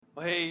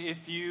Well, hey,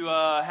 if you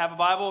have a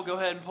Bible, go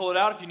ahead and pull it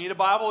out. If you need a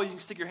Bible, you can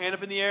stick your hand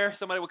up in the air.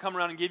 Somebody will come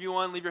around and give you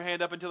one. Leave your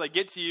hand up until they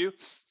get to you.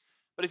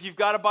 But if you've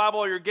got a Bible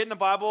or you're getting a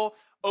Bible,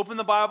 open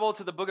the Bible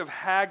to the book of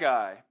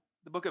Haggai.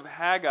 The book of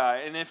Haggai.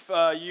 And if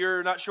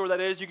you're not sure what that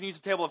is, you can use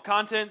the table of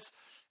contents.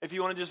 If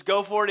you want to just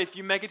go for it, if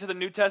you make it to the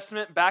New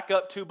Testament, back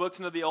up 2 books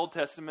into the Old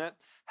Testament.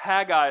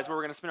 Haggai is where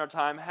we're going to spend our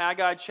time.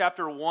 Haggai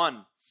chapter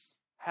 1.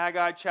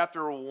 Haggai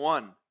chapter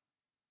 1.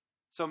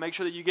 So make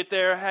sure that you get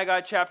there. Haggai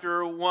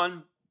chapter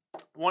 1.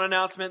 One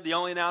announcement, the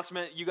only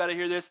announcement, you got to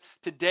hear this.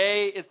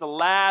 Today is the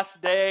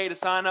last day to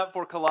sign up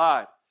for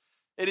Collide.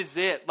 It is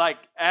it. Like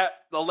at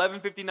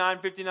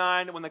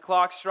 11:59, when the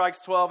clock strikes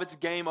 12, it's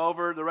game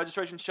over. The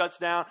registration shuts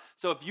down.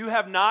 So if you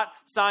have not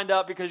signed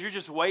up because you're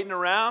just waiting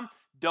around,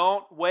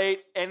 don't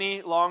wait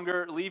any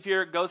longer. Leave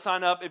here, go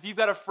sign up. If you've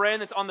got a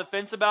friend that's on the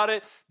fence about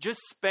it,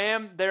 just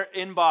spam their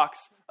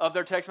inbox of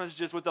their text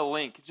messages with a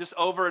link. Just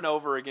over and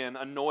over again,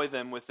 annoy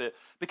them with it.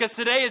 Because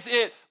today is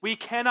it. We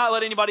cannot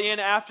let anybody in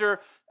after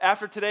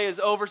today is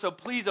over. So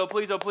please, oh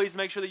please, oh please,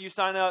 make sure that you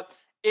sign up.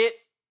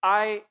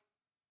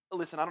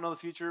 Listen, I don't know the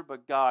future,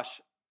 but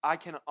gosh, I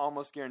can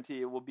almost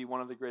guarantee it will be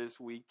one of the greatest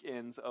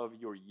weekends of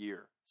your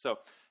year. So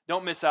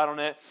don't miss out on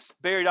it.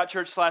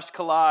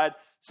 Berry.church/collide.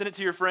 Send it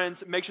to your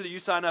friends. Make sure that you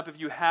sign up if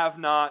you have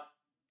not.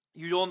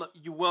 You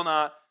will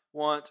not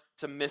want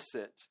to miss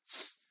it.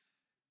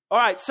 All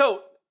right,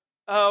 so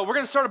we're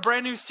going to start a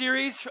brand new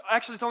series.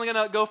 Actually, it's only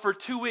going to go for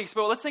 2 weeks,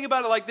 but let's think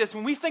about it like this.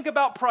 When we think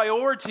about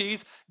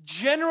priorities,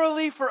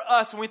 generally for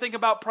us, when we think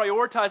about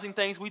prioritizing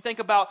things, we think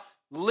about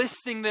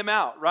listing them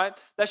out, right?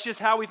 That's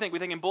just how we think. We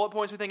think in bullet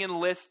points, we think in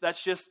lists.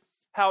 That's just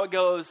how it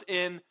goes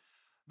in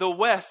the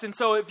West. And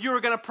so if you were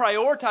going to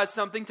prioritize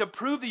something to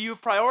prove that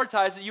you've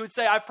prioritized it, you would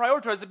say, I've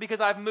prioritized it because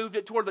I've moved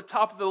it toward the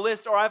top of the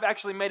list, or I've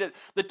actually made it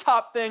the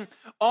top thing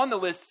on the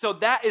list. So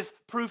that is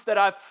proof that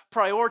I've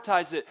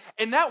prioritized it.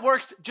 And that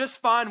works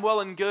just fine, well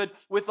and good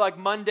with like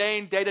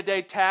mundane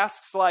day-to-day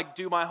tasks like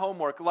do my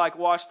homework, like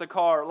wash the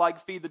car,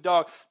 like feed the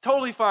dog.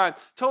 Totally fine.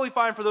 Totally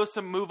fine for those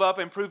to move up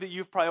and prove that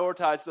you've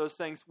prioritized those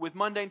things. With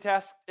mundane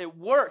tasks, it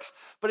works.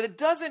 But it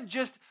doesn't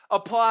just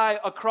apply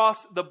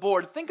across the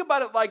board. Think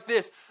about it like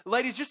this.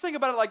 Ladies, just think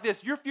about it like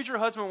this. Your future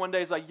husband one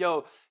day is like,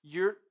 yo,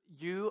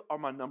 you are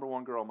my number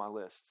one girl on my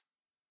list.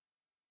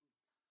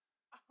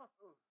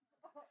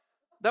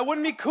 That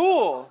wouldn't be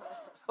cool.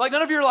 Like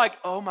none of you are like,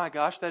 oh my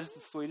gosh, that is the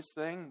sweetest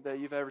thing that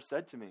you've ever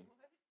said to me.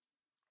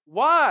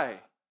 Why?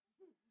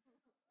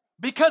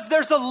 Because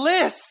there's a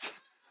list.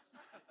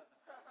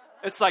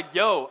 It's like,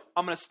 yo,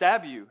 I'm going to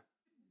stab you.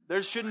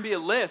 There shouldn't be a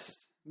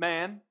list,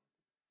 man.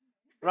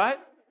 Right?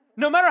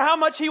 No matter how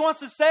much he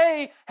wants to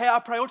say, hey, I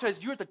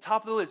prioritize, you're at the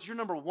top of the list. You're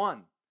number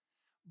one.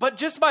 But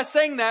just by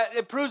saying that,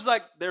 it proves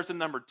like there's a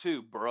number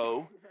 2,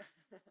 bro.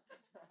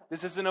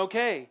 This isn't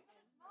okay.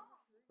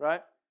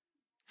 Right?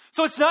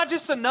 So it's not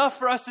just enough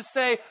for us to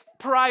say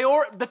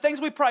the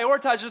things we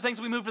prioritize are the things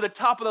we move to the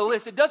top of the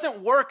list. It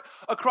doesn't work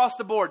across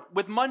the board.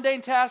 With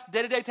mundane tasks,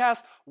 day-to-day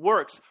tasks,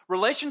 works.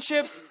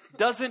 Relationships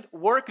doesn't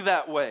work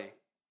that way.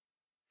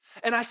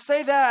 And I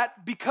say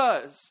that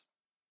because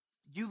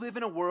you live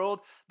in a world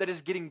that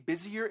is getting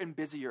busier and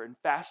busier and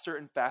faster,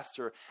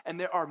 and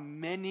there are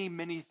many,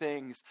 many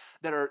things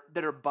that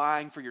are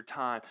buying for your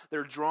time, that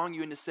are drawing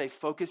you in to say,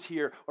 focus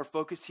here, or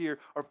focus here,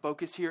 or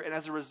focus here, and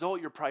as a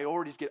result, your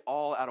priorities get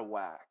all out of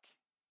whack.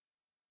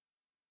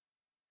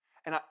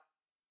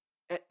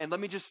 And let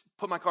me just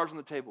put my cards on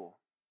the table.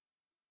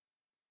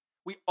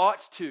 We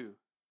ought to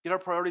get our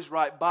priorities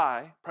right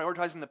by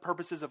prioritizing the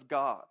purposes of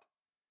God.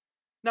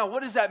 Now,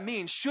 what does that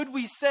mean? Should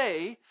we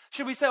say,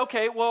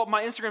 okay, well,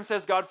 my Instagram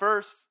says God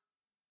first.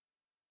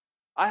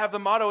 I have the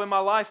motto in my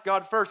life,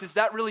 God first. Is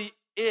that really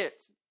it?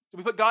 Do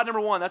we put God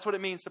number one? That's what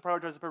it means to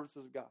prioritize the purposes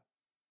of God.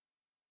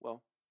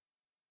 Well,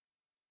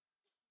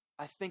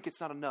 I think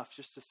it's not enough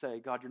just to say,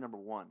 God, you're number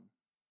one.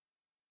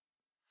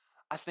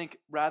 I think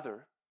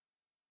rather,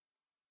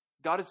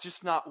 God is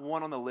just not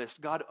one on the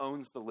list. God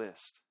owns the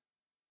list.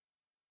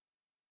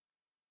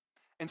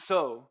 And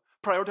so,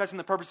 prioritizing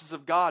the purposes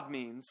of God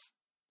means,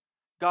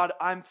 God,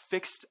 I'm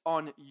fixed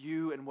on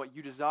you and what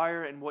you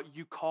desire and what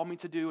you call me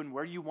to do and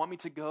where you want me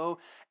to go,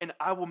 and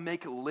I will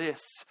make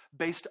lists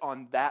based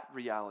on that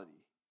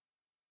reality.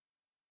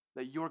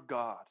 That you're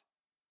God,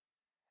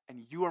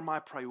 and you are my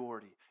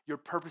priority. Your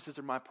purposes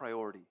are my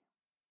priority.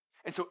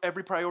 And so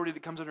every priority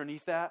that comes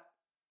underneath that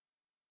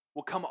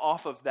will come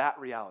off of that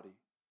reality.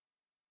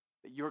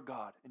 That you're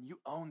God, and you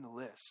own the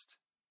list.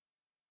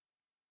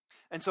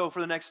 And so for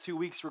the next 2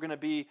 weeks, for 2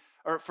 weeks,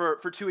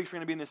 we're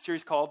going to be in this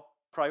series called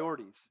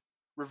Priorities.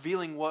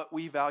 Revealing what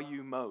we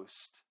value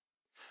most.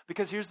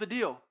 Because here's the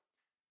deal.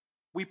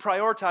 We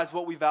prioritize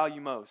what we value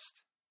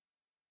most.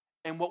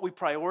 And what we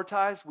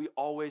prioritize, we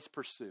always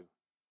pursue.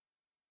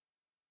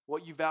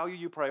 What you value,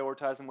 you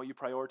prioritize, and what you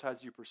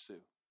prioritize, you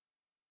pursue.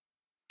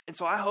 And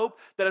so I hope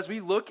that as we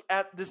look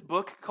at this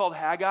book called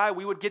Haggai,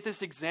 we would get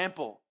this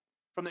example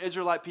from the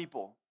Israelite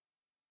people.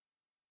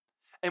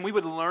 And we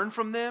would learn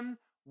from them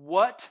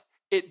what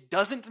it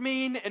doesn't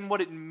mean and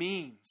what it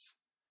means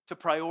to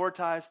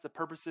prioritize the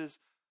purposes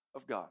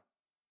of God.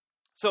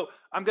 So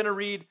I'm going to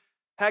read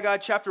Haggai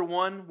chapter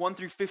 1, 1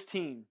 through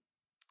 15.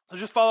 So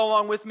just follow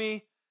along with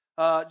me.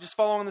 Just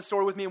follow along the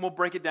story with me, and we'll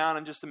break it down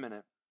in just a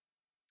minute.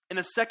 In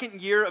the 2nd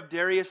year of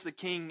Darius the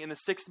king, in the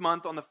 6th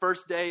month, on the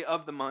 1st day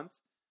of the month,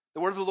 the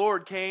word of the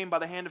Lord came by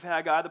the hand of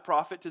Haggai the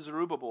prophet to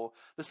Zerubbabel,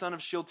 the son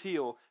of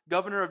Shealtiel,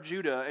 governor of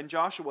Judah, and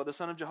Joshua, the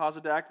son of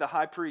Jehozadak, the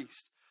high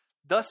priest.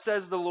 Thus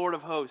says the Lord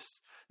of hosts,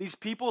 these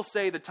people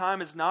say the time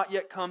has not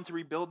yet come to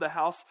rebuild the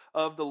house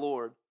of the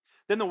Lord.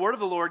 Then the word of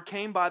the Lord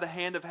came by the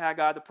hand of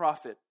Haggai the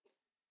prophet.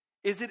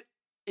 Is it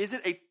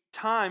a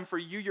time for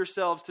you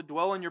yourselves to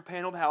dwell in your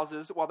paneled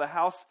houses while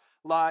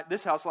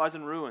this house lies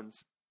in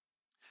ruins?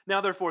 Now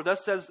therefore,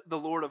 thus says the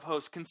Lord of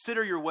hosts,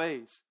 consider your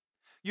ways.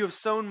 You have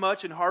sown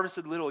much and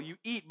harvested little. You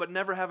eat but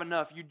never have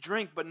enough. You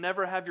drink but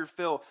never have your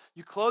fill.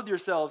 You clothe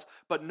yourselves,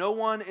 but no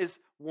one is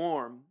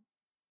warm.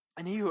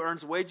 And he who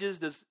earns wages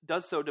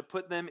does so to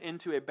put them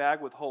into a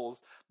bag with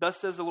holes. Thus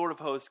says the Lord of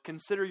hosts,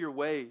 consider your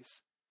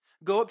ways.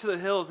 Go up to the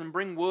hills and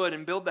bring wood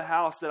and build the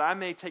house, that I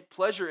may take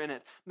pleasure in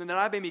it, and that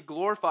I may be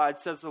glorified,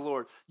 says the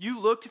Lord. You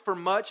looked for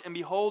much, and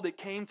behold, it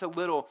came to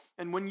little.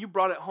 And when you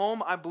brought it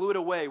home, I blew it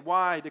away.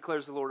 Why,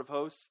 declares the Lord of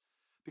hosts?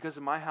 Because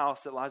of my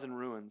house that lies in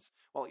ruins,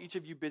 while each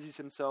of you busies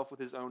himself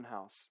with his own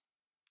house.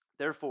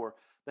 Therefore,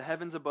 the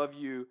heavens above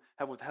you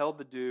have withheld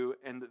the dew,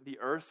 and the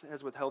earth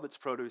has withheld its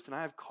produce. And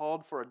I have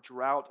called for a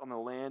drought on the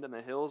land and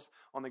the hills,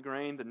 on the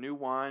grain, the new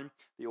wine,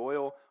 the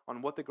oil,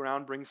 on what the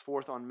ground brings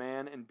forth, on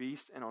man and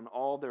beast, and on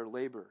all their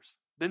labors.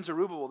 Then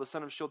Zerubbabel, the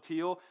son of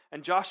Shealtiel,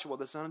 and Joshua,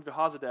 the son of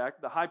Jehozadak,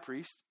 the high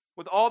priest,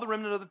 with all the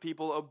remnant of the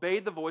people,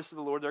 obeyed the voice of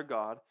the Lord their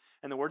God,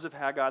 and the words of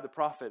Haggai the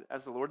prophet,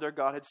 as the Lord their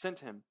God had sent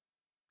him.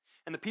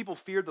 And the people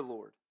feared the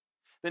Lord.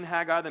 Then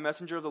Haggai, the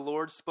messenger of the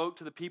Lord, spoke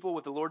to the people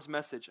with the Lord's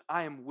message.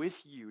 I am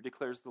with you,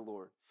 declares the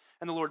Lord.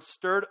 And the Lord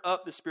stirred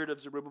up the spirit of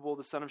Zerubbabel,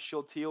 the son of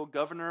Shealtiel,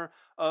 governor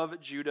of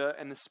Judah,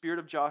 and the spirit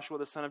of Joshua,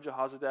 the son of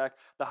Jehozadak,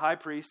 the high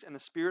priest, and the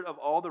spirit of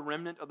all the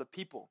remnant of the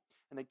people.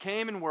 And they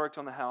came and worked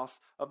on the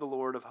house of the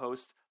Lord of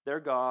hosts, their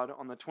God,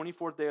 on the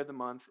 24th day of the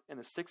month, in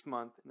the 6th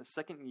month, in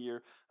the 2nd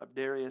year of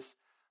Darius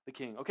the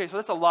king. Okay, so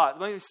that's a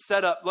lot. Let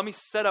me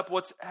set up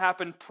what's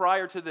happened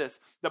prior to this.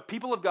 The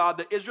people of God,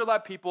 the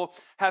Israelite people,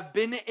 have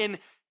been in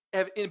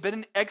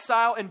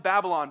exile in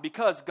Babylon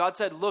because God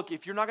said, look,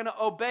 if you're not going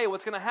to obey,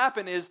 what's going to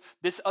happen is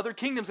this other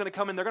kingdom's going to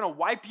come in. They're going to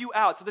wipe you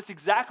out. So that's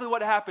exactly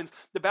what happens.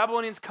 The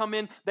Babylonians come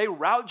in. They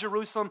rout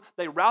Jerusalem.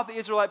 They rout the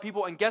Israelite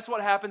people. And guess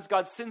what happens?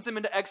 God sends them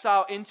into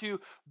exile into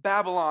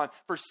Babylon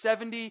for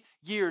 70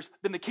 years.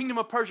 Then the kingdom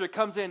of Persia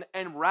comes in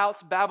and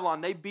routs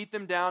Babylon. They beat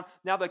them down.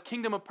 Now the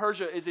kingdom of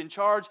Persia is in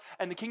charge.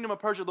 And the kingdom of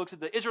Persia looks at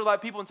the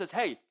Israelite people and says,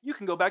 hey, you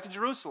can go back to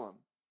Jerusalem.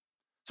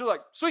 So they're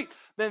like, sweet.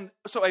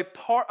 So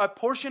a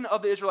portion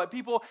of the Israelite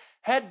people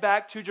head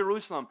back to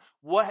Jerusalem.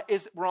 What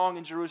is wrong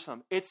in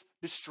Jerusalem? It's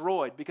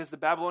destroyed because the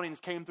Babylonians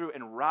came through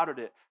and routed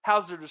it.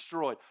 Houses are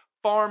destroyed.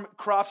 Farm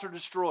crops are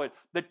destroyed.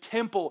 The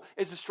temple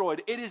is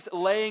destroyed. It is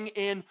laying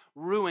in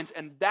ruins,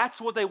 and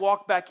that's what they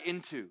walk back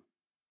into.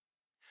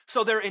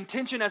 So their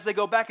intention as they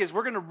go back is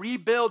we're going to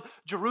rebuild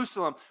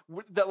Jerusalem.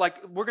 We're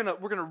going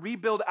to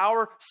rebuild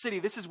our city.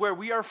 This is where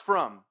we are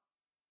from.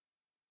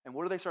 And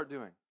what do they start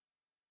doing?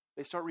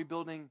 They start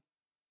rebuilding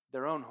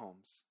their own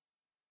homes,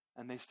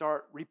 and they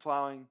start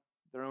replowing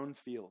their own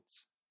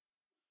fields.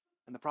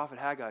 And the prophet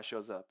Haggai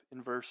shows up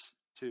in verse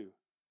 2.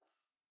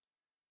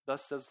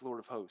 Thus says the Lord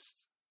of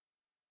hosts,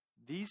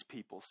 these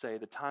people say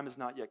the time has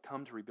not yet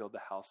come to rebuild the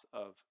house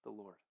of the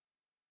Lord.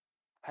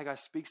 Haggai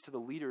speaks to the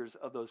leaders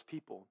of those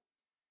people,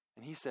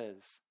 and he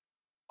says,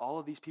 all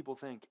of these people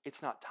think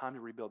it's not time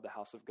to rebuild the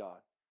house of God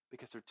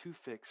because they're too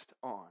fixed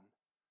on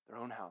their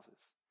own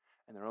houses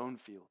and their own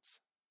fields.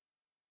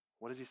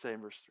 What does he say in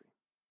verse 3?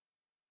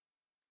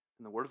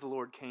 And the word of the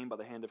Lord came by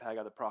the hand of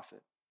Haggai the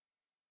prophet.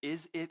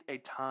 Is it a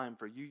time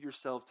for you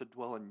yourselves to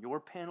dwell in your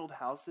paneled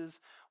houses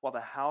while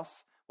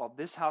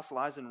this house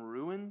lies in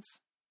ruins?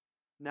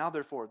 Now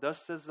therefore,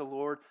 thus says the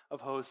Lord of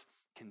hosts,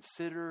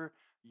 consider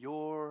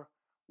your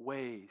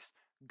ways.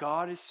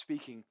 God is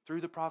speaking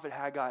through the prophet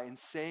Haggai and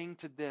saying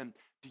to them,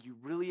 do you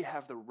really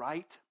have the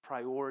right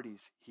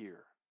priorities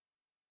here?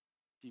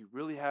 Do you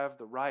really have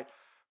the right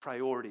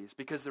priorities?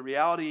 Because the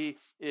reality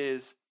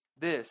is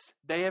this: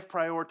 they have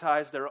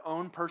prioritized their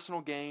own personal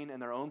gain and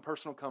their own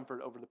personal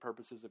comfort over the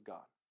purposes of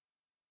God.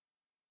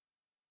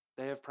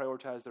 They have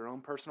prioritized their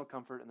own personal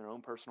comfort and their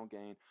own personal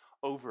gain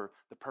over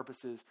the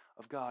purposes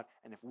of God.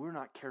 And if we're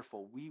not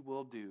careful, we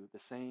will do the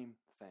same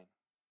thing.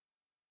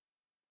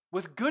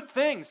 With good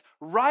things,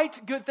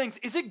 right good things.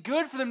 Is it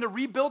good for them to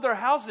rebuild their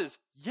houses?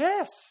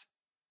 Yes.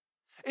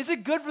 Is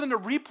it good for them to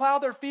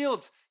replow their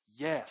fields?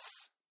 Yes.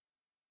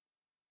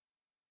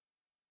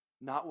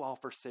 Not while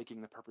forsaking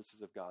the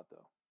purposes of God,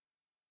 though.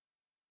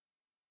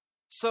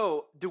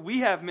 So, do we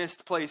have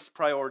misplaced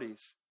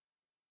priorities?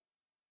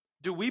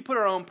 Do we put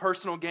our own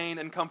personal gain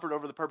and comfort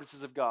over the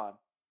purposes of God?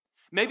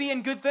 Maybe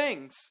in good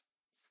things.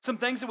 Some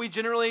things that we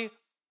generally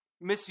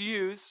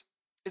misuse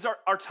is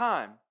our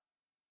time.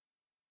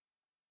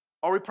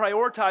 Are we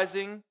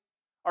prioritizing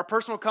our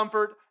personal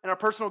comfort and our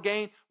personal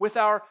gain with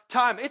our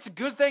time. It's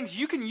good things.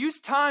 You can use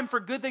time for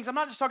good things. I'm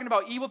not just talking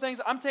about evil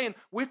things. I'm saying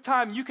with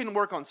time, you can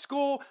work on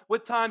school.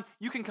 With time,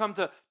 you can come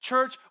to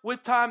church.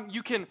 With time,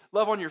 you can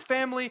love on your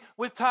family.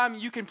 With time,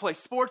 you can play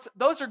sports.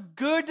 Those are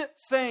good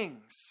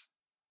things.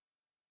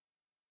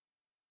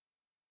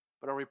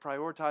 But are we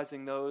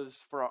prioritizing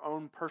those for our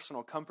own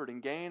personal comfort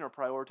and gain, or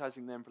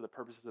prioritizing them for the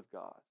purposes of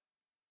God?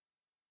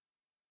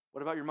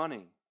 What about your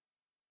money?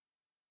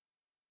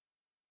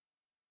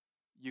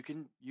 You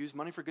can use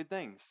money for good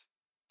things.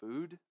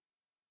 Food,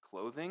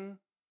 clothing,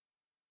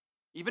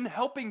 even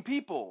helping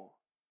people.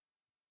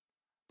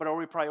 But are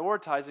we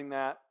prioritizing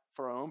that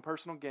for our own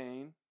personal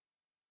gain,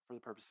 for the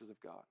purposes of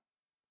God?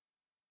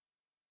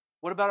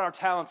 What about our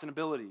talents and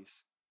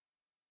abilities?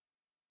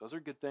 Those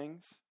are good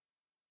things.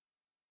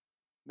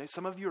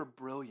 Some of you are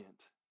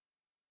brilliant.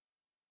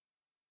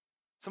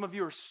 Some of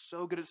you are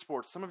so good at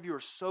sports. Some of you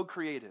are so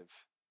creative.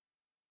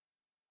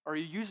 Are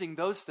you using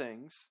those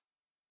things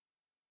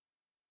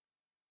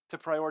to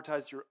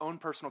prioritize your own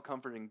personal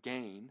comfort and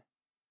gain,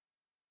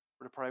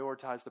 or to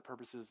prioritize the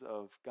purposes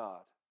of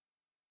God?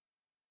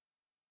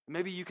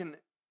 Maybe you can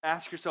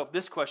ask yourself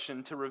this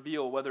question to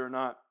reveal whether or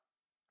not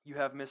you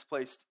have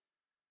misplaced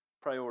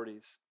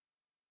priorities.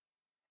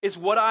 Is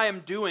what I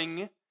am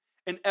doing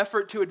an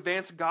effort to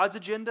advance God's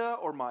agenda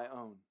or my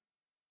own?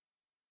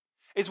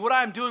 Is what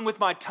I am doing with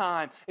my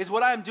time, is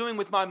what I am doing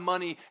with my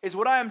money, is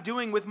what I am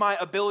doing with my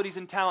abilities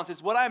and talents,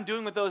 is what I am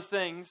doing with those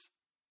things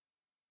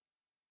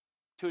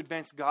to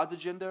advance God's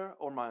agenda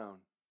or my own?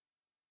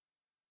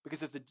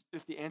 Because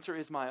if the answer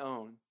is my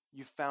own,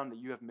 you've found that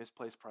you have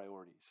misplaced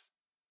priorities.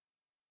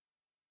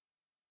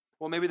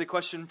 Well, maybe the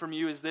question from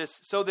you is this: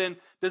 so then,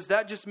 does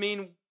that just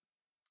mean,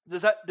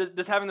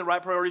 does having the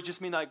right priorities just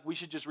mean like we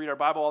should just read our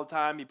Bible all the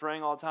time, be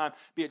praying all the time,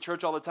 be at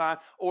church all the time,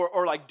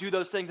 or like do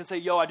those things and say,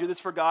 yo, I do this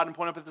for God, and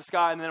point up at the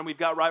sky, and then we've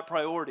got right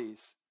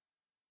priorities?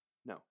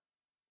 No.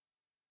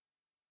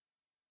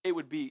 It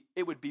would be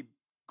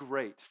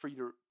great for you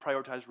to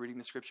prioritize reading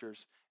the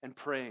scriptures and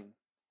praying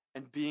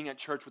and being at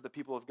church with the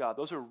people of God.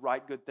 Those are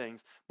right good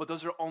things, but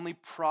those are only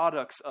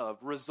products of,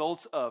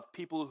 results of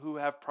people who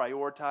have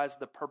prioritized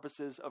the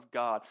purposes of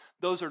God.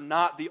 Those are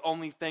not the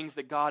only things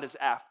that God is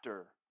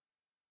after.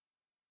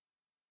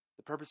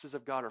 The purposes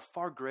of God are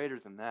far greater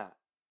than that.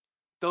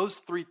 Those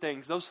 3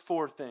 things, those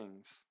 4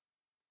 things,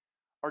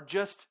 are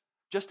just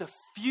a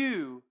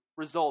few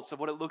results of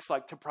what it looks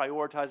like to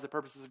prioritize the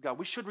purposes of God.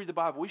 We should read the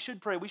Bible. We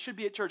should pray. We should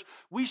be at church.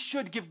 We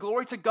should give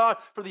glory to God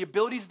for the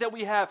abilities that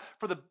we have,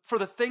 for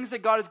the things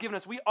that God has given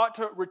us. We ought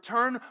to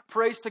return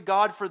praise to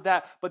God for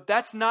that. But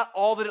that's not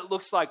all that it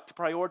looks like to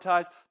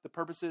prioritize the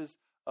purposes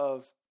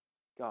of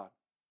God.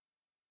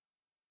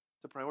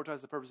 To prioritize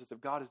the purposes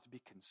of God is to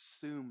be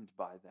consumed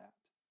by that.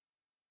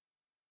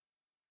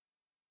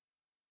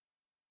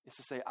 It's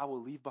to say, I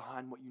will leave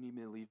behind what you need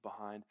me to leave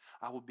behind.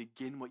 I will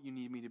begin what you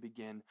need me to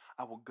begin.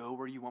 I will go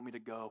where you want me to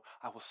go.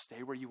 I will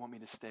stay where you want me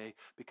to stay,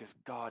 because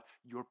God,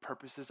 your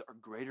purposes are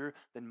greater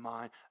than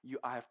mine.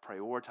 I have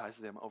prioritized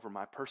them over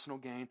my personal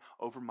gain,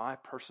 over my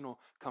personal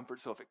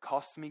comfort. So if it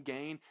costs me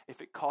gain,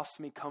 if it costs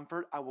me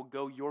comfort, I will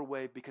go your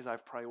way because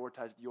I've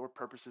prioritized your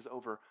purposes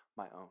over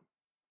my own.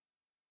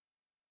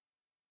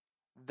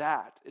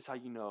 That is how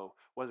you know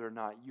whether or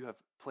not you have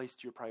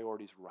placed your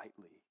priorities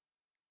rightly.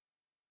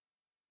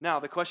 Now,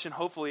 the question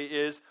hopefully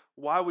is,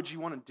 why would you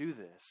want to do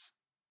this?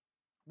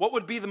 What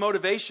would be the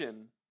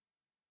motivation?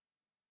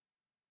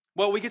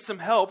 Well, we get some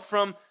help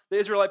from the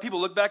Israelite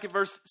people. Look back at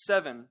verse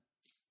 7.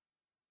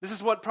 This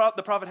is what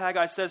the prophet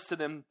Haggai says to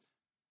them.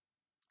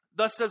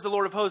 Thus says the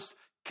Lord of hosts,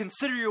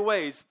 consider your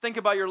ways, think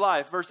about your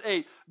life. Verse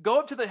 8, go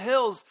up to the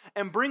hills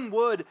and bring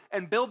wood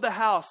and build the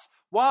house.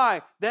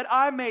 Why? That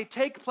I may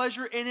take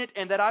pleasure in it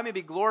and that I may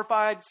be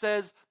glorified,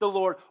 says the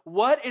Lord.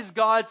 What is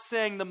God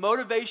saying? The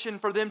motivation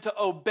for them to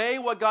obey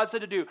what God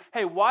said to do.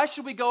 Hey, why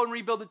should we go and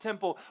rebuild the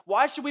temple?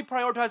 Why should we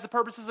prioritize the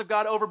purposes of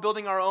God over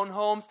building our own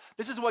homes?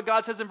 This is what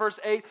God says in verse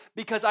 8,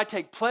 because I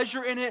take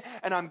pleasure in it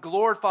and I'm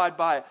glorified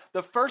by it.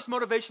 The first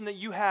motivation that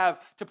you have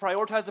to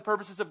prioritize the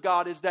purposes of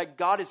God is that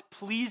God is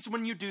pleased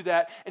when you do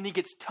that and he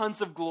gets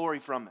tons of glory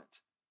from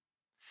it.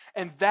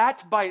 And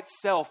that by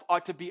itself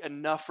ought to be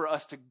enough for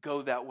us to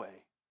go that way.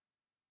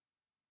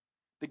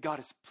 That God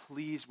is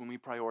pleased when we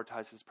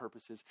prioritize his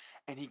purposes,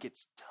 and he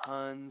gets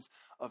tons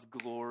of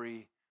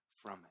glory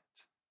from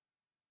it.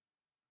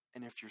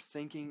 And if you're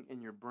thinking in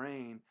your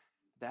brain,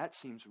 that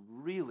seems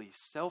really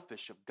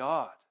selfish of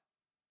God.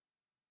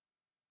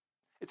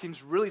 It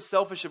seems really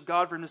selfish of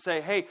God for him to say,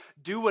 hey,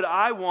 do what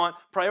I want,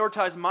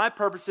 prioritize my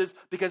purposes,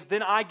 because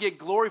then I get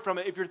glory from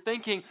it. If you're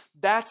thinking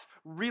that's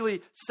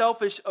really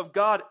selfish of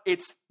God,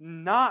 it's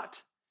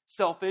not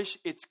selfish,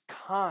 it's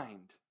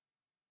kind.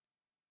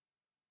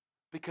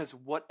 Because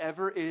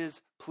whatever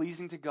is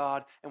pleasing to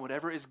God and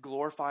whatever is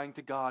glorifying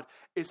to God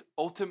is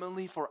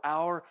ultimately for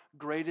our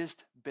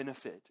greatest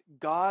benefit.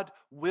 God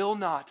will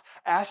not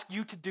ask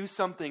you to do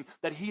something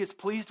that he is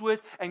pleased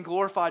with and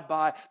glorified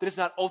by that is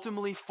not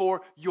ultimately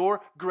for your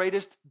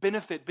greatest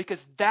benefit,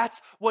 because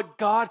that's what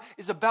God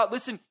is about.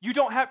 Listen,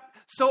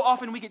 so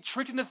often we get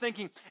tricked into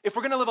thinking if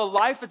we're going to live a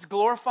life that's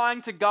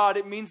glorifying to God,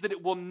 it means that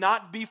it will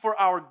not be for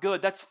our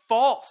good. That's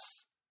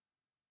false.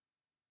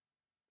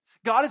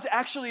 God is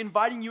actually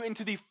inviting you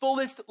into the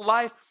fullest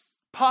life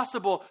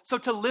possible. So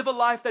to live a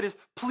life that is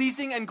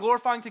pleasing and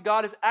glorifying to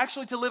God is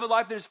actually to live a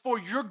life that is for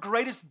your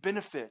greatest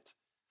benefit.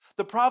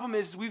 The problem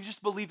is we've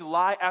just believed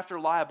lie after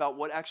lie about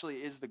what actually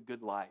is the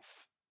good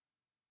life.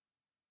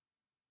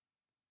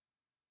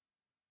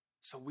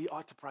 So we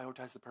ought to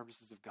prioritize the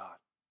purposes of God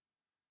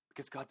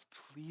because God's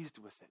pleased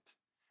with it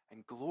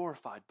and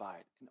glorified by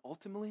it. And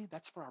ultimately,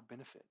 that's for our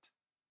benefit.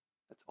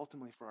 That's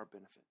ultimately for our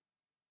benefit.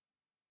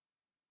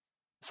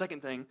 The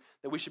second thing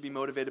that we should be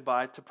motivated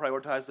by to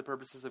prioritize the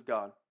purposes of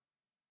God.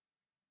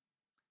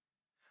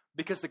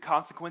 Because the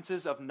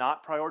consequences of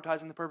not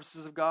prioritizing the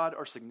purposes of God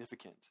are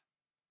significant.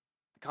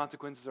 The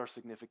consequences are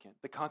significant.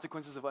 The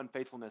consequences of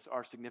unfaithfulness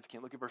are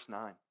significant. Look at verse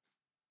 9.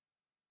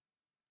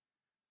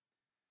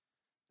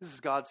 This is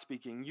God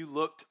speaking. You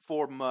looked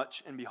for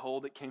much, and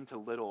behold, it came to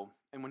little.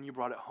 And when you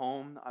brought it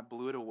home, I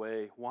blew it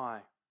away.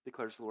 Why?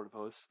 Declares the Lord of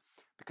hosts.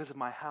 Because of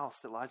my house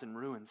that lies in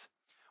ruins,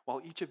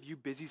 while each of you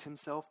busies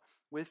himself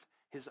with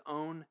his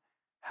own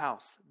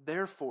house.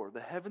 Therefore,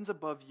 the heavens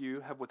above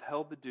you have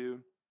withheld the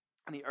dew,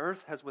 and the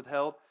earth has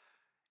withheld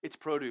its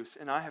produce.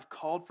 And I have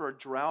called for a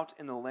drought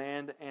in the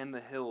land and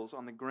the hills,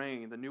 on the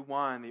grain, the new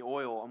wine, the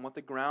oil, on what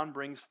the ground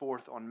brings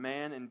forth, on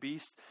man and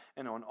beast,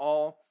 and on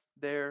all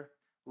their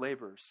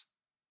labors.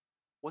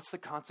 What's the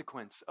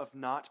consequence of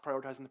not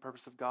prioritizing the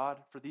purpose of God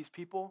for these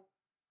people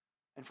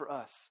and for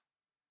us?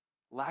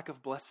 Lack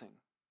of blessing.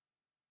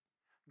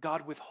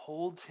 God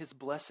withholds his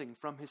blessing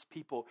from his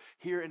people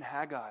here in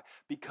Haggai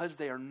because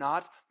they are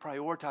not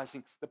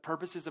prioritizing the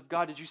purposes of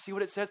God. Did you see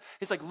what it says?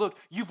 It's like, look,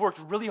 you've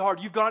worked really hard.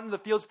 You've gone into the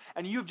fields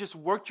and you've just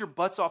worked your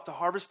butts off to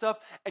harvest stuff.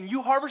 And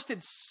you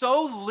harvested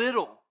so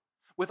little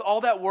with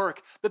all that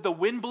work that the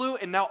wind blew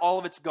and now all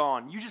of it's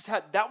gone.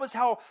 That was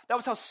how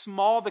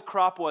small the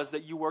crop was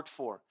that you worked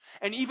for.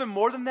 And even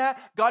more than that,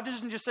 God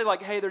doesn't just say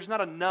like, hey, there's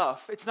not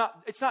enough. It's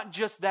not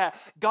just that.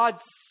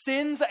 God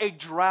sends a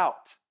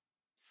drought.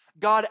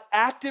 God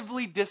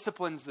actively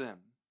disciplines them.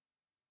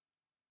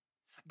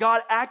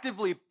 God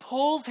actively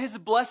pulls his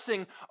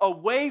blessing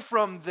away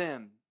from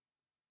them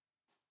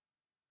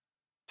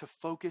to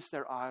focus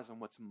their eyes on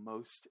what's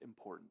most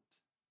important.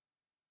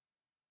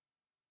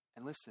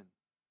 And listen,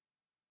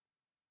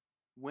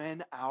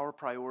 when our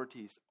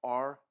priorities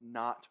are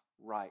not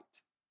right,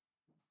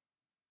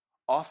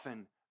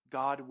 often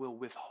God will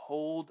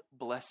withhold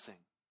blessing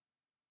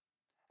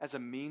as a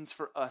means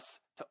for us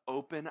to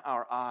open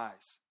our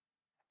eyes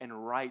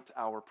and right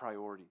our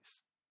priorities.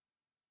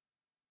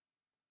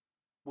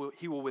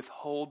 He will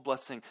withhold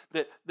blessing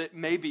that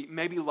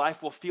maybe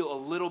life will feel a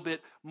little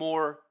bit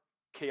more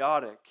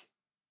chaotic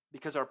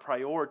because our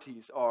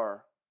priorities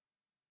are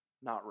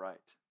not right.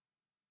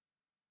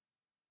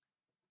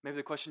 Maybe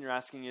the question you're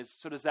asking is,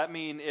 so does that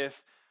mean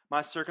if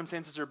my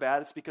circumstances are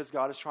bad, it's because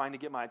God is trying to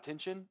get my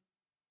attention?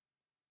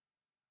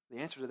 The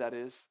answer to that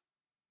is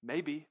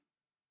maybe.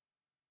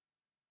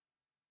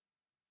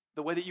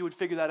 The way that you would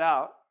figure that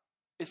out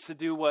is to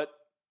do what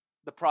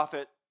the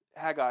prophet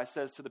Haggai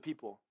says to the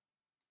people.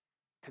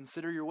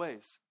 Consider your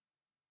ways.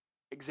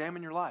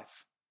 Examine your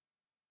life.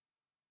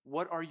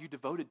 What are you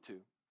devoted to?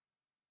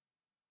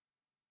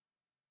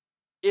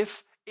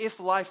 If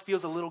life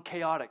feels a little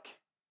chaotic,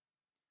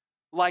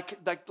 like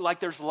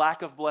there's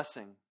lack of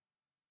blessing,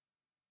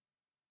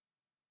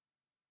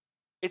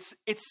 it's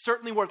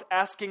certainly worth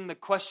asking the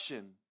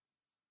question,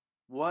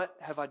 what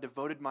have I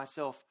devoted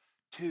myself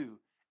to?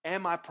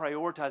 Am I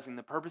prioritizing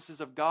the purposes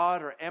of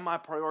God, or am I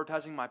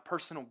prioritizing my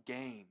personal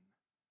gain?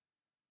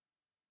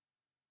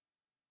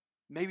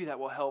 Maybe that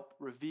will help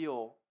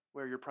reveal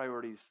where your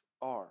priorities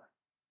are.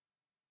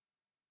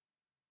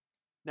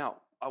 Now,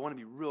 I want to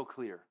be real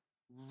clear,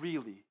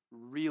 really,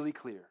 really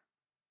clear.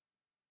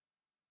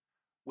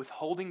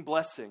 Withholding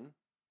blessing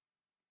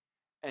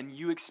and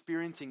you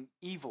experiencing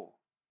evil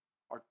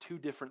are two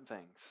different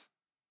things.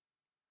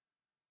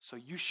 So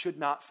you should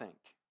not think,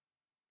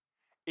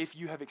 if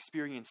you have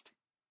experienced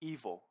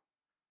evil,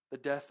 the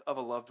death of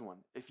a loved one,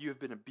 if you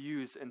have been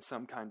abused in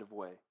some kind of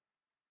way,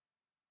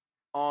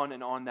 on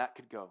and on that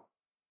could go.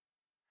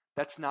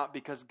 That's not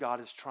because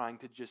God is trying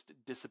to just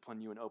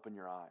discipline you and open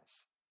your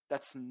eyes.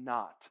 That's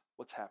not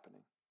what's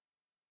happening.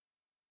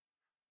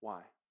 Why?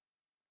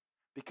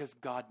 Because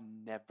God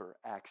never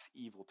acts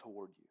evil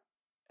toward you,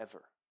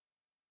 ever.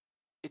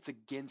 It's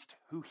against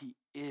who he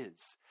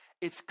is.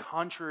 It's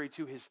contrary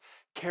to his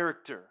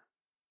character.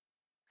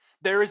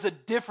 There is a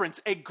difference,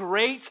 a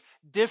great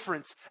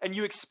difference, in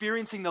you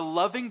experiencing the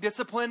loving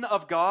discipline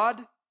of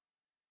God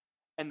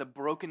and the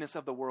brokenness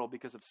of the world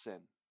because of sin.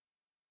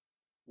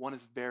 One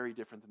is very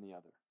different than the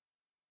other.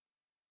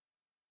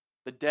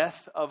 the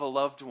death of a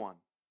loved one,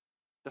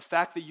 the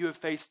fact that you have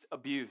faced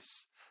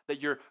abuse,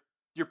 that your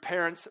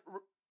parents'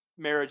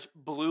 marriage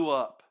blew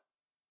up.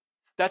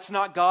 That's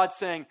not God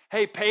saying,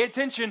 hey, pay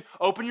attention,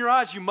 open your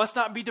eyes, you must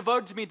not be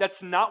devoted to me.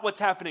 That's not what's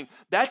happening.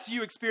 That's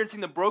you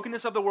experiencing the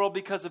brokenness of the world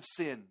because of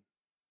sin.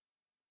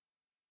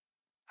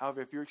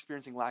 However, if you're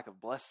experiencing lack of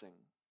blessing,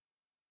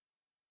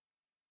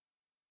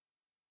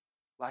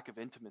 lack of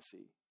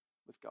intimacy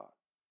with God,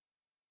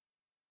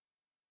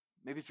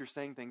 maybe if you're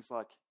saying things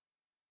like,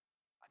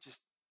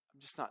 I'm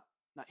just not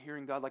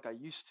hearing God like I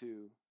used to.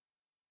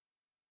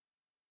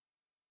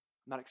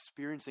 I'm not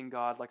experiencing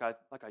God like I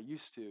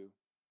used to.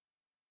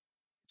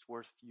 It's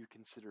worth you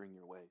considering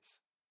your ways.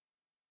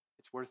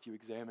 It's worth you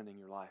examining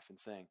your life and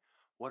saying,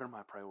 what are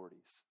my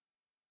priorities?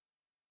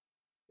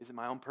 Is it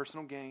my own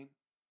personal gain,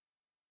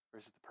 or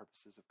is it the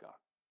purposes of God?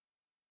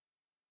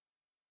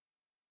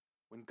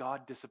 When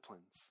God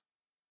disciplines,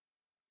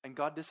 and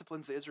God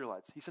disciplines the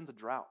Israelites, he sends a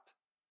drought.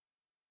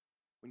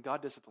 When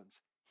God disciplines,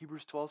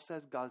 Hebrews 12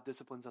 says God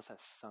disciplines us as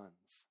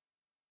sons.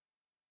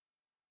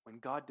 When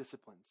God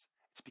disciplines,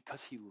 it's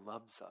because he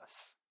loves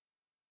us.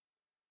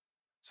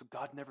 So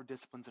God never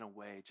disciplines in a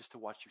way just to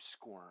watch you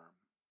squirm.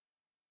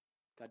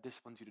 God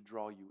disciplines you to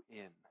draw you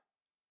in,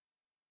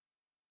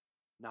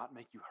 not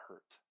make you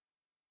hurt.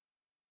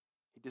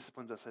 He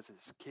disciplines us as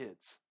his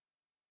kids.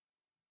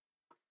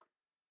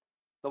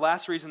 The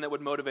last reason that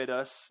would motivate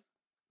us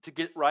to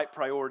get right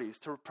priorities,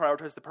 to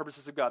prioritize the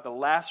purposes of God, the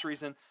last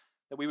reason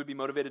that we would be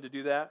motivated to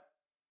do that,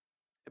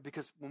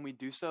 because when we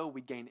do so, we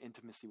gain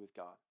intimacy with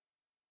God.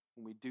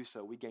 When we do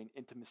so, we gain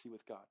intimacy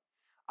with God.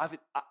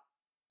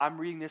 I'm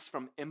reading this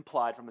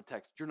implied from the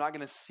text. You're not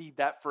going to see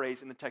that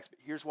phrase in the text, but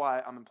here's why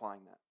I'm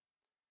implying that.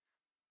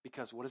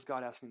 Because what is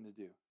God asking them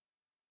to do?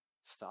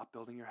 Stop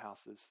building your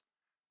houses,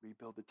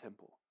 rebuild the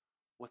temple.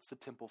 What's the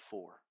temple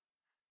for?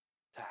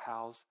 To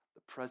house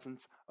the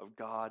presence of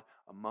God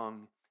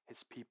among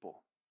his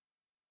people.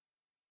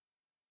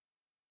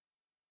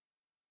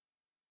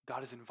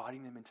 God is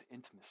inviting them into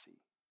intimacy.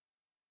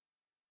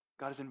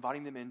 God is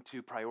inviting them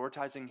into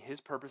prioritizing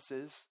his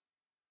purposes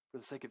for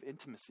the sake of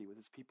intimacy with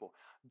his people.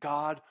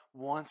 God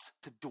wants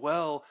to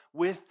dwell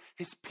with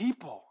his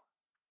people.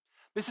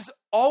 This is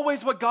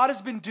always what God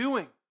has been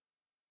doing.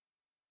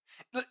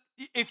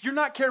 If you're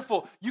not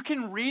careful, you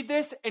can read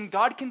this and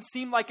God can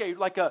seem like he's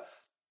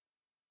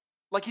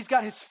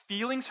got his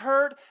feelings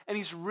hurt and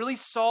he's really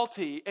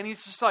salty and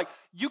he's just like,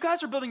 you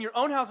guys are building your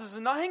own houses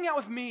and not hanging out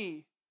with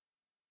me.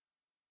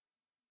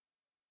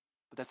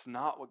 But that's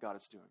not what God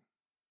is doing.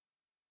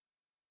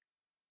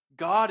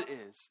 God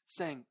is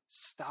saying,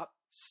 stop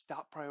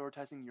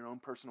prioritizing your own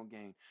personal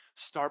gain.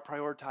 Start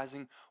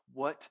prioritizing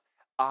what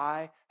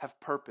I have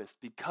purposed,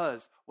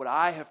 because what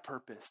I have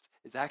purposed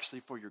is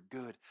actually for your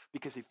good.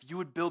 Because if you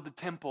would build the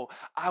temple,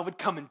 I would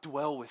come and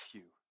dwell with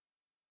you.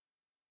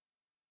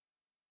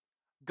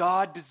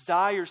 God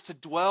desires to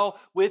dwell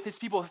with his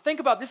people. Think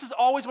about, this is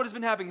always what has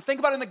been happening. Think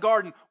about in the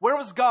garden. Where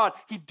was God?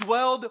 He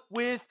dwelled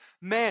with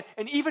man.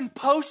 And even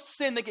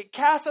post-sin, they get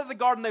cast out of the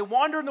garden. They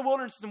wander in the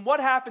wilderness. And what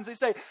happens? They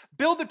say,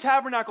 build the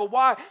tabernacle.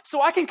 Why? So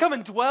I can come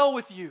and dwell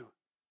with you.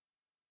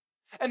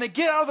 And they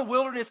get out of the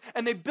wilderness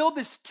and they build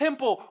this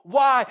temple.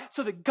 Why?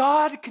 So that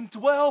God can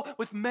dwell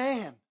with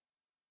man.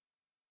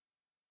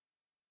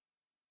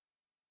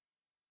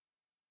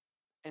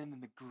 And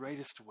in the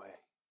greatest way,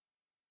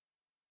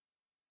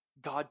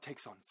 God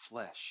takes on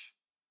flesh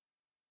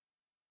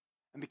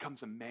and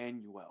becomes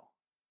Emmanuel,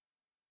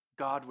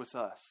 God with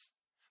us,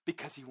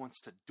 because he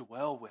wants to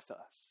dwell with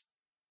us.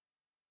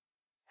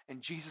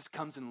 And Jesus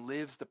comes and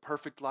lives the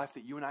perfect life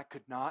that you and I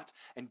could not,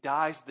 and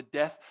dies the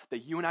death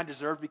that you and I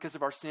deserve because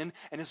of our sin,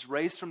 and is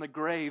raised from the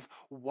grave.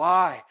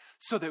 Why?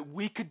 So that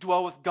we could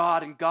dwell with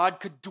God and God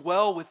could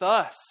dwell with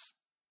us.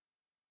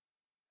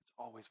 It's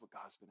always what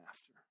God has been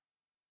after.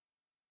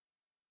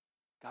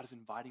 God is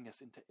inviting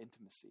us into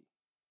intimacy.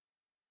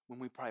 When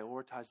we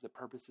prioritize the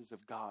purposes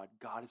of God,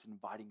 God is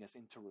inviting us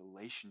into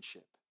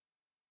relationship.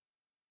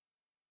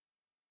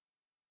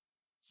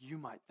 You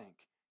might think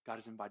God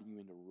is inviting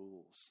you into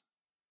rules.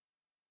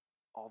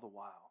 All the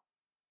while,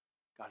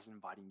 God is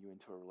inviting you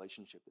into a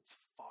relationship that's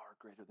far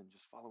greater than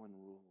just following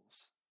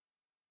rules.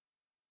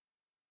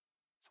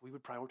 So we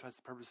would prioritize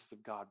the purposes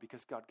of God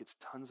because God gets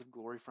tons of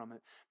glory from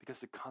it, because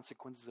the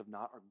consequences of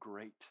not are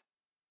great,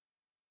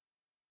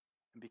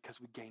 and because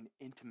we gain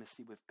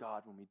intimacy with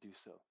God when we do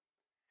so.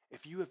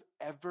 If you have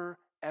ever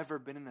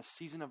been in a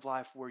season of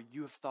life where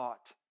you have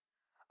thought,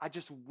 I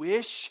just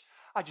wish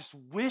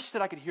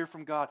that I could hear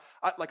from God.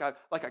 I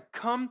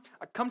come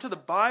to the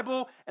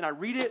Bible and I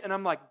read it and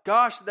I'm like,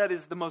 gosh, that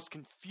is the most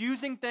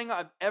confusing thing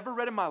I've ever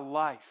read in my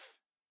life.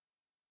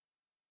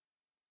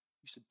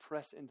 You should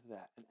press into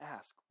that and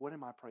ask, what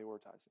am I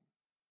prioritizing?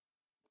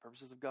 The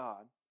purposes of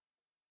God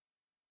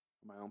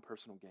or my own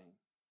personal gain?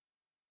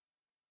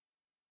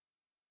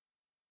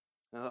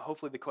 Now,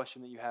 hopefully the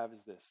question that you have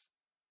is this: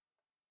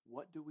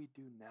 what do we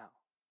do now?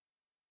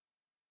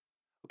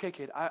 Okay,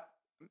 kid,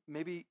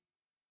 maybe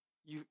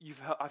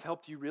I've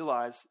helped you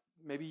realize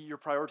maybe your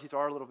priorities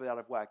are a little bit out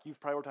of whack. You've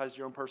prioritized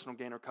your own personal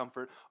gain or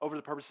comfort over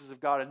the purposes of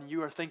God, and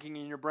you are thinking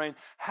in your brain,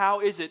 how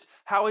is it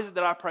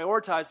that I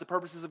prioritize the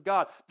purposes of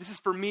God? This is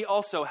for me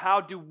also. How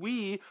do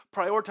we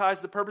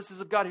prioritize the purposes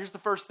of God? Here's the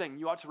first thing.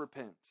 You ought to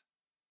repent.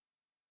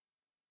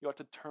 You ought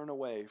to turn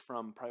away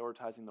from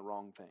prioritizing the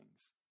wrong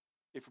things.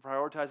 If you're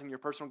prioritizing your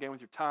personal gain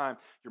with your time,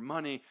 your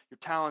money, your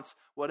talents,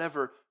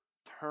 whatever,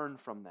 turn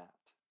from that.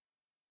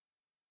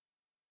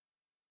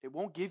 It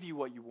won't give you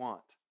what you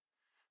want.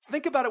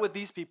 Think about it with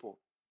these people.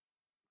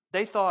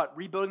 They thought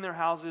rebuilding their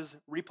houses,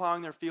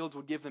 replowing their fields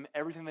would give them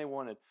everything they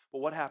wanted. But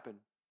what happened?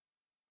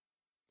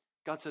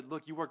 God said,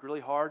 look, you worked really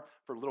hard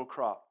for a little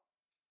crop.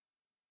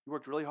 You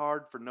worked really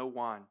hard for no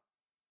wine.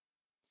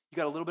 You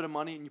got a little bit of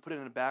money and you put it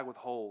in a bag with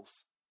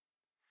holes.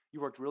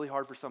 You worked really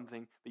hard for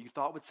something that you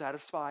thought would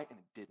satisfy and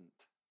it didn't.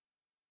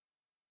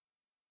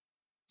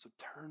 So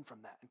turn from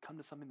that and come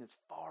to something that's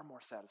far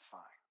more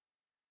satisfying.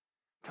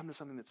 Come to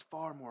something that's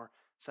far more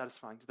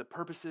satisfying to the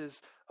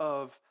purposes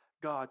of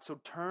God. So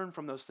turn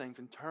from those things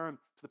and turn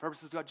to the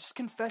purposes of God. Just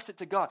confess it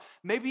to God.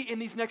 Maybe in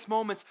these next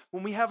moments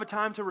when we have a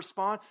time to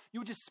respond, you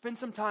would just spend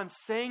some time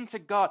saying to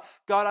God,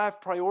 God, I've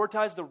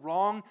prioritized the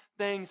wrong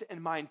things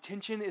and my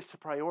intention is to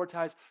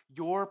prioritize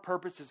your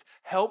purposes.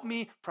 Help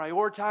me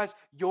prioritize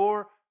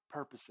your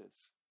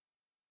purposes.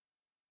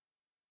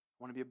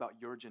 I want to be about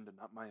your agenda,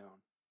 not my own.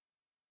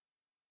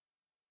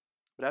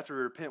 But after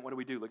we repent, what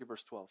do? Look at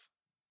verse 12.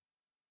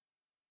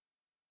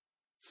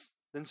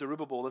 Then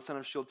Zerubbabel, the son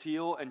of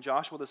Shealtiel, and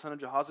Joshua, the son of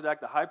Jehozadak,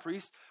 the high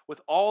priest,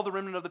 with all the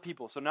remnant of the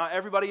people. So now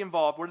everybody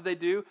involved, what did they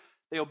do?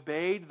 They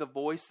obeyed the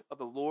voice of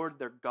the Lord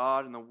their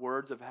God and the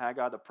words of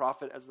Haggai, the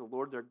prophet, as the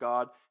Lord their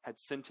God had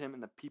sent him,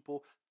 and the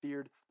people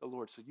feared the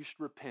Lord. So you should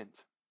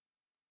repent,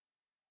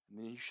 and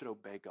then you should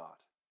obey God.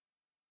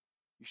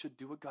 You should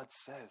do what God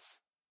says.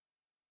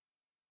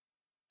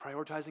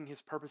 Prioritizing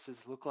his purposes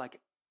look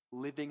like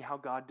living how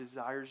God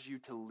desires you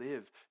to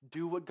live.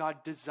 Do what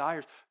God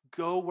desires.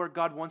 Go where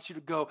God wants you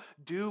to go.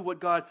 Do what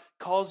God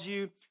calls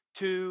you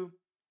to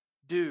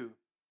do.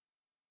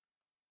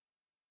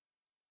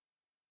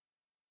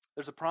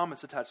 There's a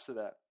promise attached to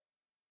that.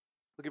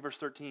 Look at verse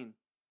 13.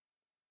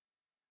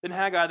 Then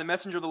Haggai, the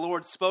messenger of the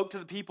Lord, spoke to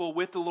the people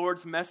with the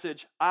Lord's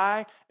message.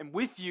 I am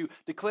with you,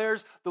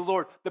 declares the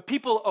Lord. The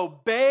people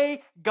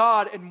obey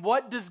God, and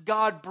what does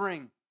God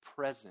bring?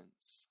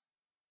 Presence.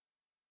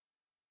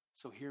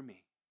 So hear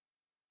me.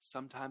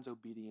 Sometimes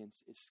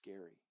obedience is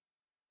scary.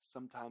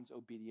 Sometimes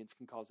obedience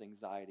can cause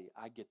anxiety.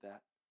 I get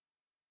that.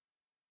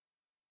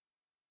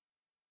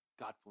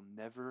 God will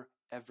never,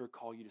 ever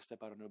call you to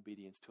step out in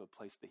obedience to a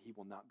place that he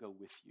will not go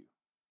with you.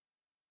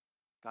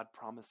 God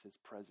promises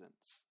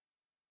presence.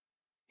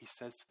 He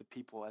says to the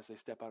people as they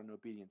step out in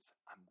obedience,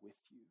 I'm with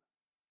you.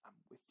 I'm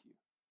with you.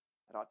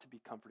 That ought to be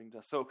comforting to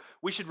us. So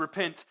we should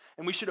repent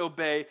and we should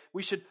obey.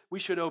 We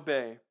should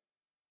obey.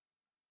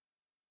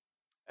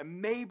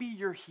 And maybe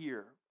you're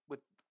here with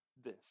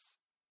this.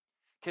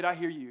 Kid, I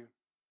hear you.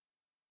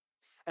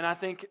 And I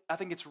think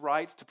it's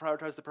right to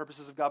prioritize the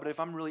purposes of God, but if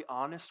I'm really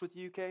honest with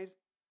you, Cade,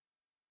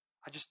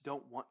 I just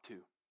don't want to.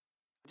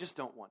 I just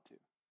don't want to.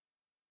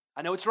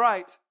 I know it's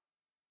right.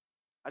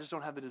 I just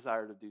don't have the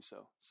desire to do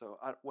so. So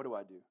what do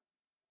I do?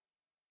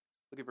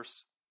 Look at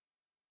verse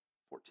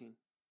 14.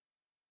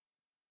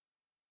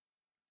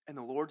 And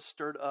the Lord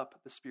stirred up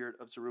the spirit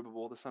of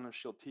Zerubbabel, the son of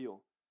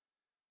Shealtiel,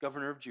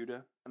 governor of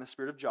Judah, and the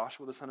spirit of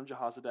Joshua, the son of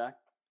Jehozadak,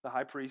 the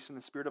high priest, and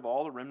the spirit of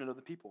all the remnant of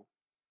the people.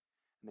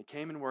 And they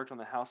came and worked on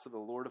the house of the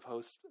Lord of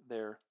hosts,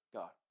 their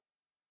God.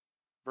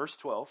 Verse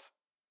 12,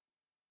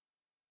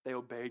 they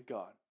obeyed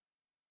God.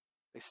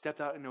 They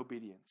stepped out in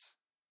obedience.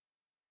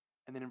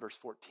 And then in verse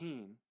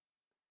 14,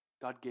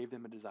 God gave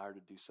them a desire to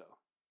do so.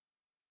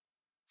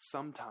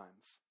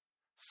 Sometimes,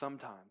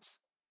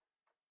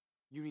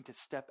 you need to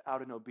step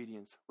out in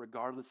obedience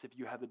regardless if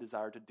you have the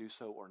desire to do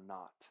so or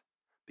not.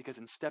 Because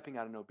in stepping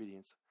out in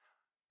obedience,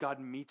 God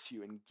meets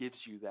you and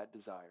gives you that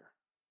desire.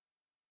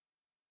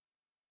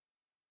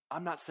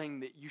 I'm not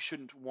saying that you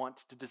shouldn't want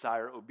to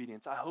desire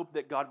obedience. I hope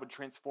that God would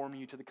transform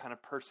you to the kind of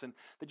person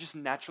that just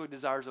naturally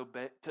desires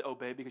to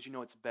obey because you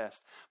know it's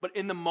best. But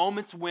in the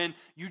moments when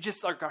you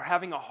just are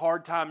having a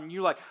hard time and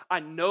you're like, I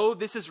know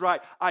this is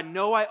right. I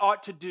know I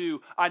ought to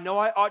do. I know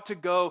I ought to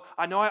go.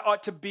 I know I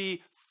ought to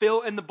be,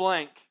 fill in the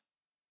blank.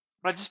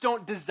 But I just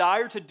don't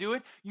desire to do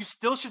it. You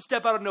still should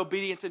step out in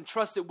obedience and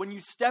trust that when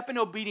you step in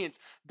obedience,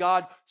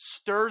 God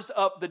stirs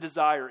up the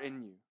desire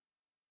in you.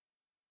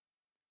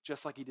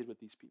 Just like he did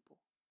with these people.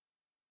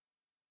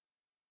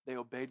 They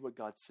obeyed what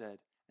God said,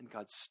 and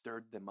God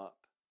stirred them up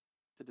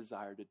to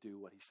desire to do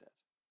what he said.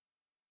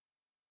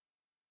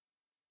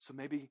 So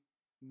maybe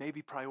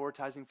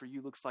prioritizing for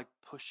you looks like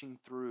pushing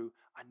through.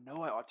 I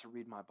know I ought to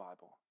read my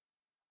Bible.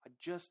 I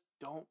just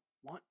don't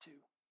want to.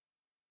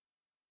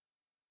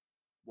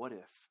 What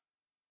if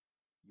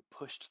you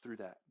pushed through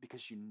that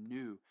because you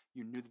knew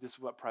that this is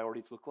what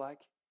priorities look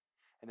like?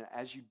 And then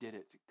as you did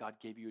it, God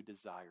gave you a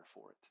desire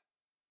for it.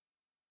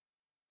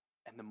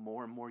 And the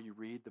more and more you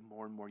read, the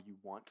more and more you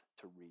want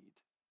to read.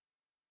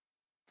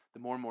 the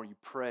more and more you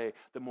pray,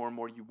 the more and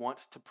more you want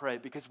to pray.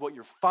 Because what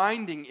you're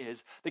finding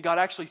is that God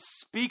actually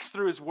speaks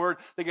through his word,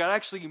 that God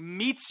actually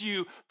meets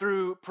you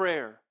through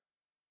prayer.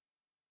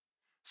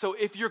 So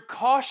if you're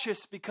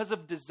cautious because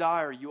of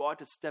desire, you ought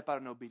to step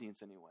out in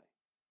obedience anyway.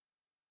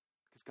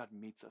 Because God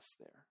meets us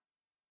there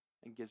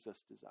and gives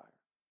us desire.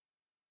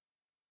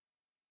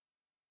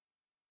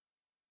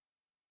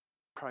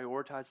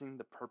 Prioritizing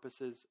the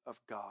purposes of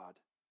God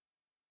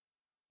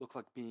look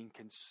like being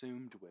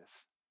consumed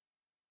with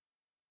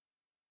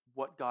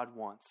what God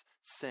wants,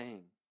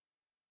 saying,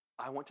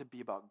 I want to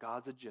be about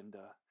God's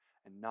agenda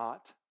and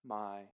not my